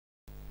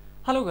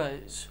Hello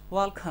guys,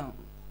 welcome.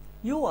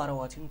 You are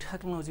watching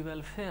Technology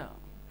Welfare.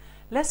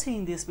 Let's see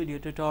in this video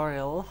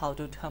tutorial how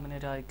to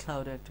terminate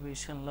iCloud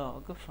activation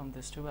log from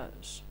this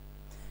device.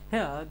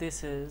 Here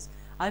this is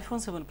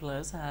iPhone 7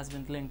 Plus has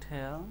been linked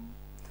here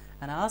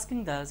and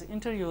asking that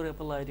enter your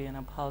Apple ID and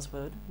a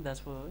password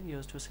that were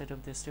used to set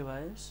up this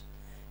device.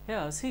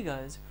 Here see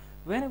guys,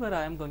 whenever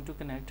I am going to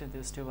connect to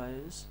this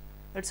device,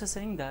 it's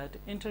saying that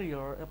enter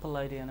your Apple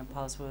ID and a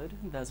password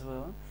that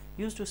were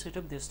used to set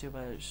up this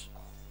device.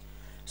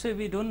 So if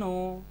we don't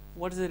know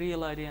what is the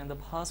real ID and the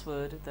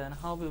password, then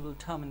how we will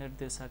terminate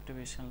this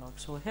activation log.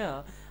 So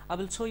here I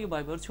will show you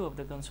by virtue of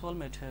the console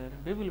method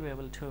we will be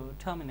able to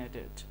terminate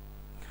it.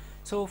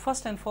 So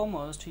first and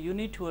foremost you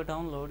need to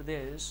download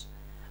this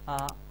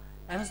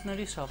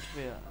imaginary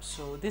software.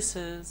 So this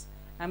is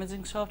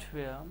amazing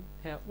software.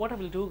 Here what I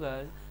will do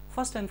guys,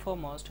 first and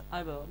foremost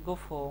I will go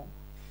for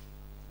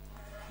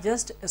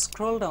just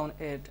scroll down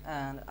it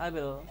and I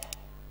will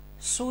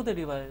show the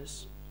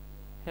device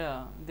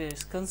here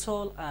this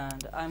console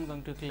and I'm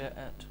going to clear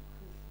it.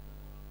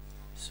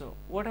 So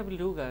what I will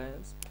do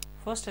guys,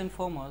 first and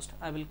foremost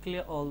I will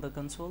clear all the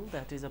console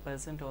that is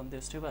present on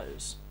this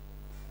device.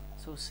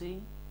 So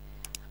see,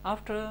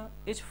 after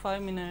each 5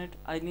 minutes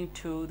I need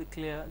to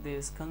clear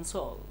this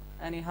console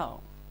anyhow.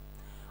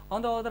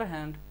 On the other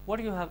hand,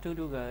 what you have to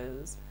do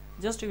guys,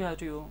 just you have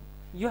to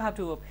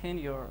open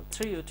your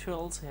 3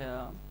 utils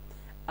here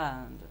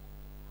and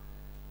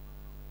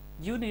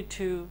you need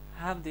to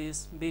have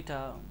this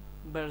beta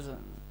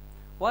version.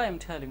 Why I'm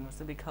telling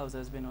you, because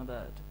as we know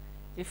that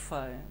if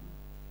I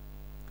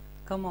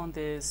come on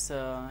this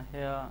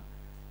here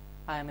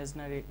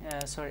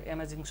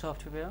amazing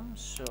software,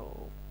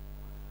 so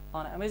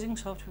on amazing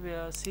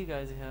software, see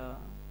guys here,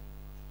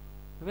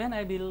 when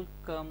I will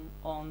come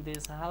on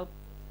this help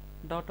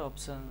dot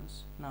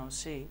options, now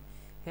see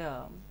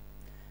here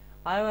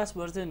iOS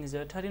version is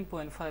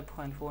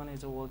 13.5.1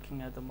 is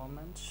working at the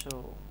moment.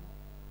 So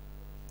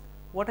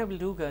what I will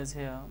do guys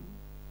here,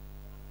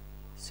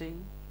 see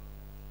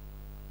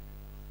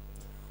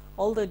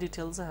all the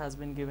details has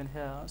been given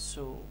here.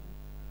 So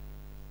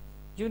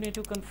you need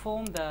to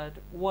confirm that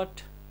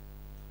what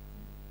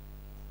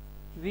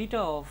beta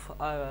of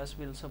iOS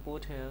will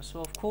support here. So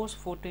of course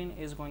 14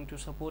 is going to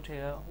support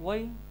here.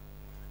 Why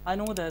I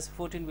know that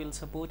 14 will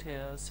support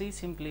here? See,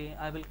 simply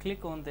I will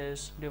click on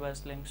this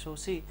device link. So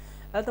see,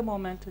 at the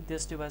moment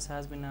this device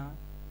has been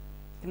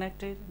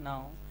connected.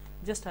 Now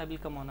just I will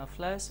come on a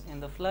flash. In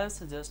the flash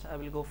just I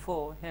will go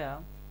for here,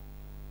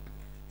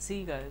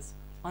 see guys,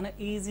 on an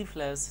easy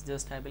flash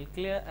just I will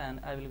clear and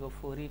I will go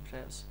for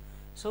refresh.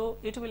 So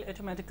it will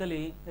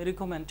automatically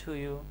recommend to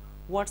you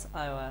what's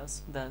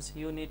iOS that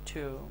you need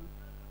to.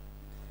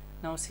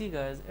 Now see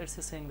guys, it's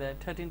saying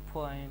that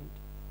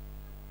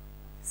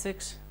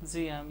 13.6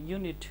 GM you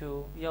need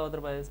to, yeah,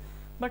 otherwise,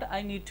 but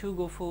I need to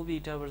go for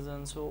beta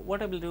version. So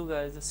what I will do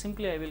guys,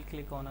 simply I will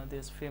click on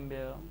this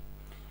firmware.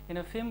 In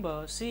a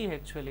firmware, see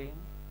actually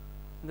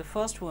the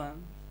first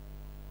one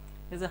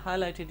is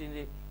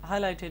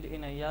highlighted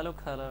in a yellow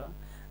color.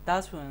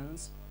 That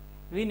means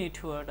we need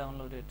to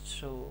download it.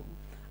 So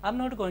I'm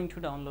not going to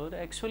download,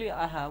 actually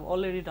I have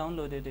already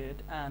downloaded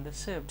it and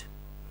saved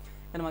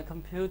in my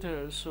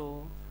computer.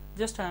 So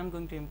just I'm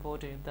going to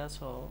import it,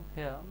 that's all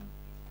here.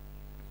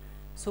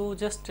 So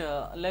just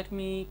let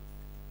me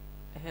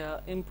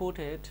here import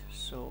it.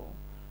 So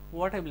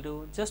what I will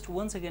do, just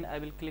once again I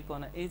will click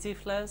on AZ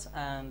Flash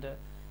and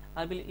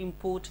I will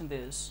import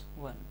this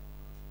one.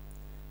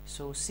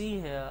 So see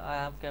here I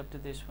have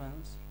kept this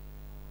ones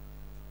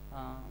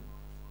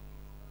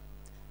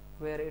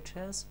where it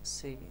is.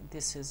 See,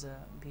 this is a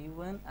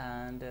B1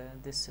 and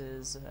this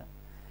is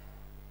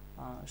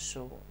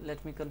so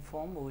let me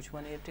confirm which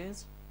one it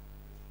is.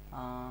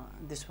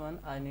 This one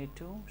I need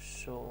to,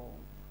 so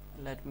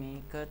let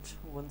me cut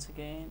once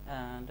again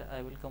and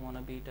I will come on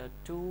a beta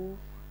 2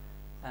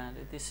 and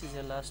this is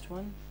the last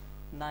one,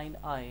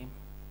 9i.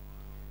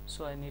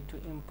 So I need to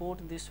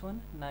import this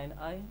one,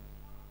 9i.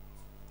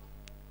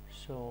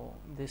 So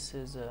this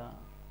is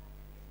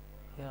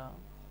yeah,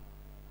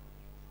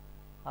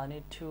 I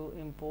need to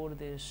import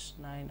this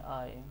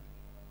 9i.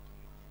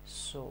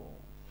 So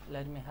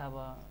let me have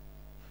a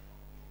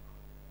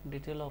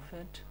detail of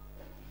it.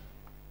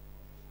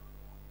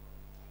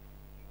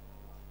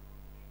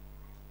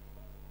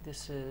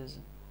 This is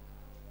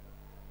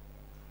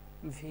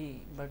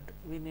V, but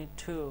we need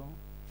to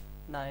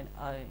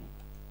 9i.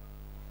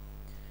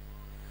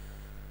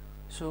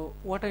 So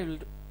what I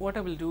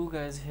will do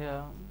guys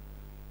here,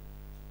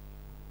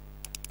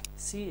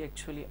 see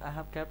actually I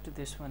have kept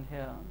this one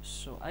here,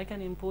 so I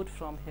can import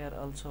from here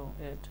also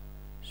it.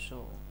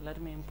 So let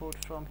me import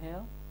from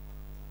here.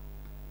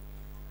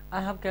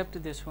 I have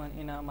kept this one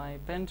in my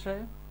pen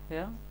drive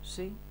here,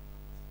 see,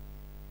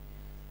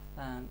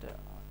 and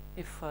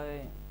if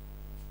I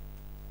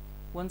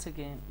once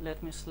again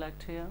let me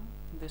select here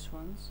this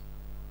ones,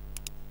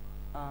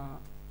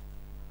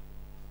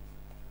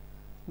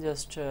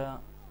 just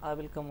I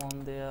will come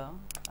on there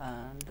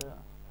and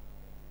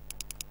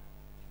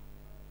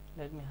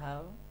let me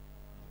have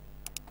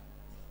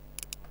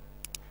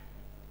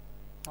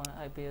on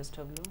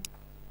IPSW.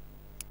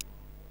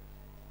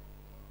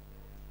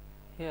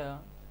 Here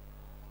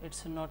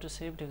it's not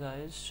saved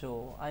guys,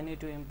 so I need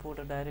to import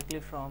it directly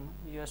from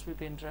USB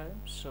pen drive.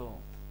 So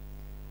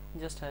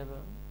just have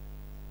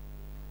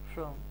a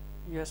from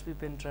USB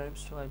pen drive,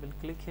 so I will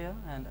click here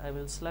and I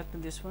will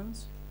select these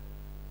ones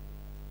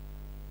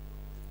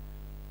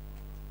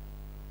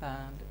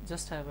and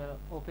just have a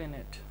open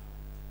it.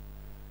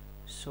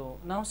 So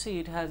now see,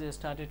 it has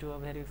started to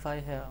verify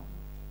here,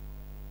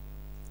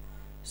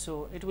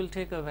 so it will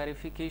take a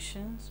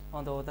verifications.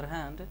 On the other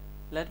hand,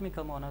 let me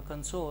come on a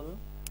console.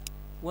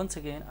 Once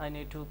again I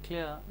need to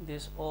clear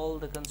this all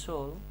the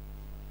console.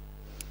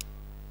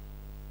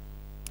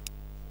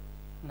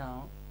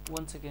 Now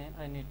once again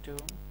I need to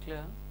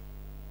clear.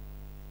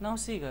 Now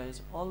see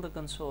guys, all the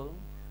console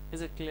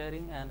is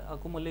clearing and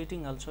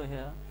accumulating also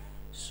here.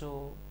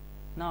 So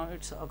now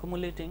it's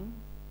accumulating.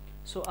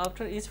 So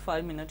after each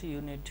 5 minutes you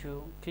need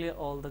to clear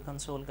all the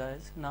console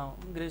guys. Now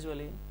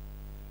gradually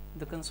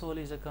the console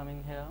is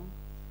coming here.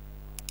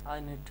 I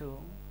need to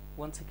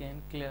once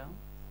again clear.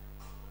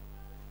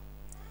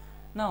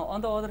 Now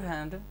on the other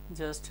hand,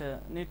 just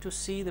need to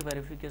see the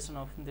verification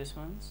of this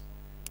ones.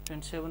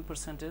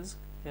 27% is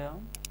here.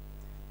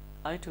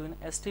 iTunes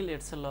still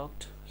it's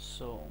locked.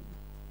 So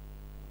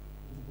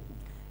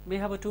we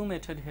have a two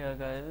method here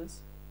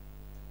guys.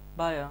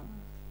 Via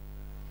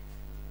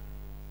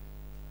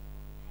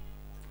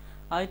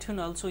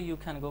iTunes also you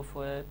can go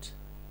for it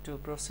to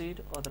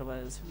proceed,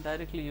 otherwise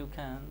directly you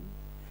can.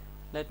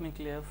 Let me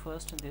clear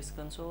first this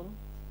console.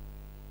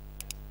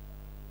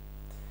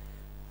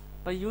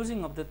 By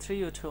using of the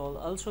 3U tool,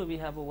 also we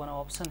have one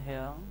option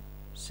here.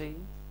 See,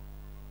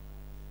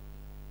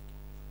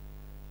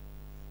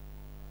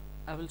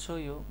 I will show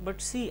you, but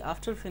see,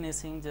 after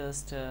finishing,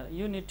 just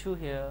you need to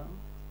here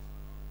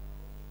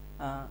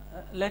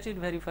let it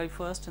verify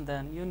first, and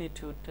then you need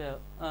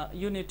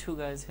to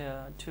guys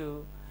here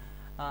to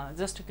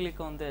just click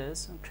on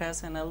this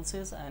crash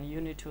analysis, and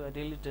you need to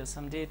delete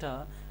some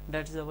data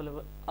that is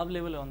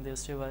available on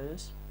this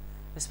device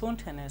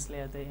spontaneously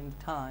at the end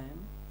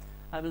time.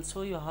 I will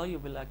show you how you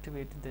will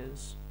activate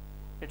this.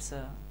 It's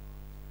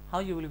how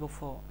you will go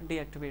for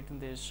deactivating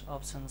these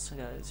options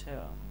guys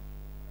here.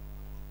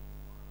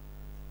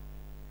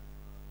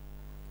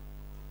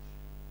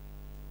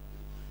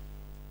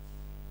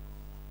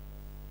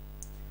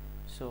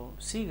 So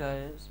see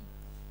guys,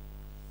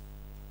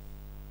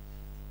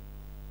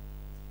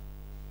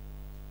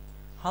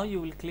 how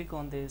you will click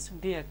on this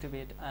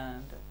deactivate,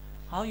 and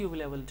how you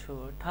will able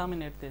to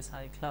terminate this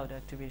iCloud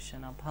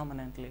activation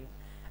permanently,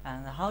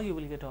 and how you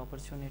will get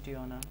opportunity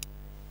on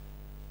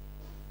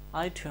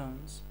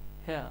iTunes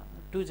here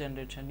to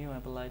generate a new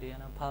Apple ID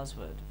and a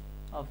password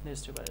of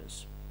this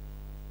device.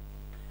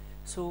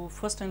 So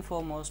first and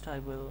foremost, I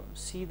will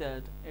see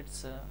that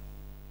it's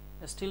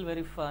still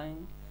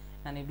verifying,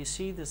 and if you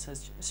see the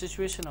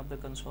situation of the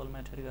console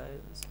method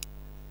guys,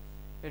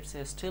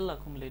 it's still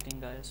accumulating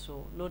guys.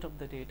 So lot of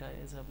the data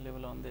is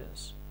available on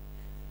this.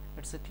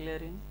 It's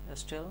clearing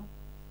still.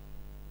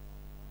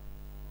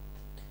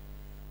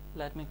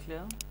 Let me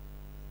clear.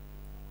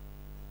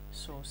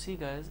 So see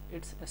guys,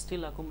 it's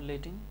still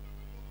accumulating.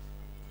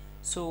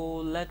 So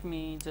let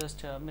me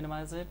just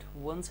minimize it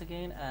once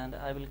again, and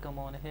I will come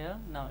on here.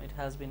 Now it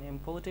has been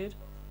imported.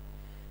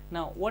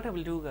 Now what I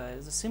will do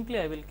guys, simply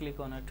I will click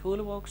on a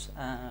toolbox,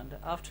 and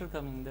after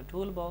coming the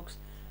toolbox,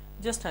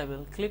 just I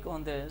will click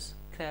on this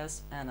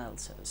crash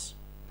analysis,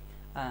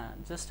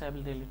 and just I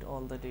will delete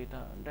all the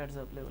data that's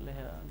available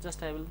here.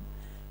 Just I will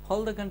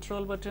hold the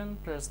control button,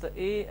 press the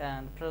A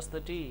and press the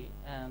D,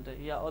 and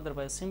yeah,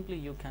 otherwise simply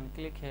you can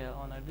click here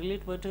on a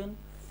delete button.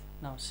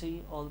 Now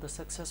see, all the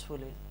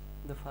successfully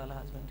the file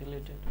has been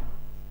deleted.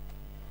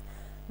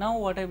 Now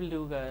what I will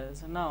do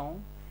guys, now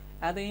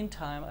at the end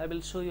time I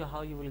will show you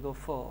how you will go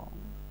for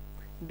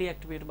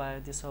deactivate by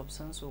this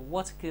option. So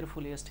watch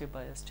carefully step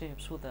by step,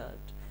 so that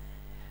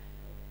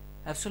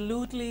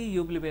absolutely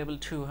you will be able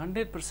to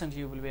 100%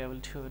 you will be able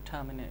to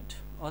terminate.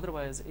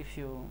 Otherwise if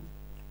you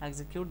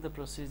execute the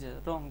procedure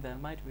wrong, there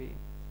might be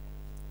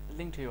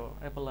link to your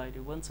Apple ID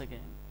once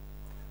again.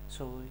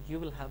 So you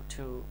will have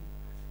to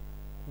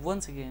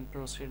once again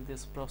proceed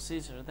this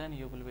procedure, then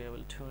you will be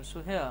able to.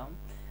 So here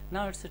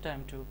now it's the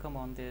time to come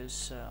on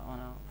this on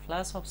a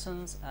flash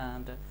options,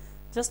 and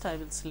just I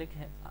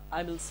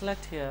will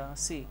select here,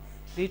 see,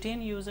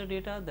 retain user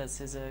data.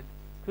 This is a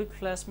quick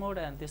flash mode,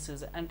 and this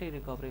is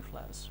anti-recovery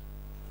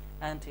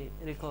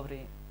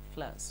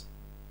flash.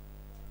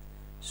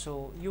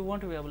 So you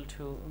want to be able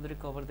to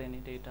recover any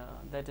data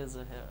that is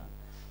here.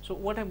 So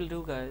what I will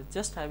do guys,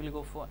 just I will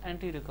go for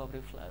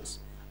anti-recovery flash.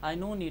 I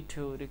no need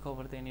to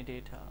recover any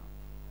data.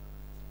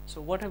 So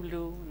what I will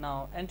do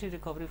now,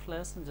 anti-recovery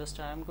flash, just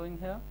I am going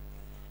here.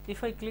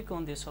 If I click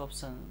on these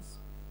options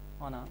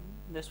on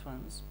this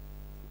ones,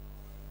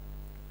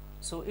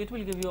 so it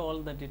will give you all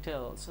the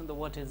details and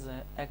what is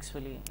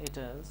actually it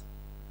is.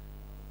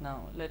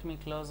 Now let me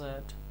close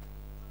it.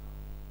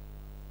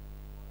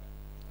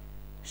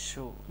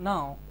 So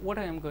now what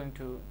I am going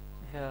to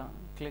here,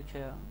 click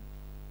here.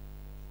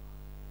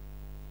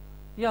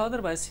 Yeah,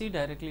 otherwise see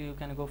directly you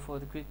can go for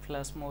the quick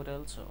flash mode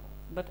also,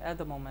 but at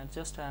the moment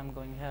just I am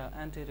going here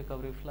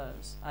anti-recovery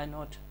flash. I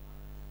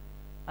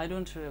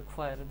don't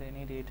require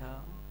any data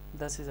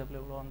that is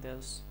available on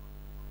this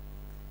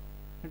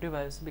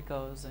device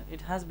because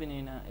it has been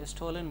in a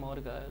stolen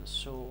mode, guys.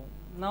 So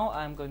now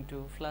I am going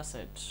to flash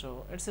it.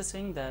 So it's a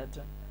saying that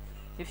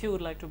if you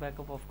would like to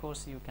backup, of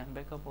course you can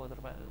backup,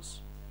 otherwise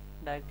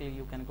directly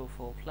you can go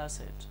for flash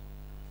it.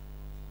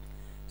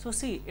 So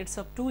see, it's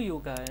up to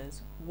you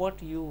guys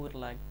what you would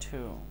like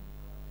to.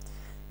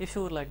 If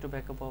you would like to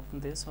backup of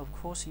this, of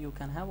course you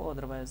can have,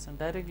 otherwise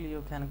directly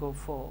you can go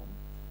for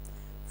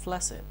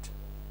flash it.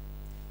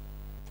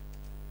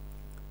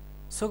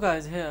 So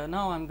guys, here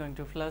now I'm going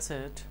to flash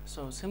it.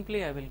 So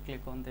simply I will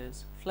click on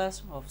this flash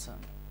option.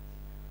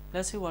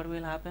 Let's see what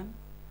will happen.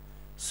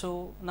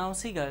 So now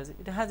see guys,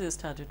 it has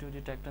started to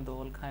detect the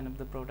whole kind of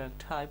the product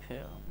type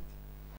here.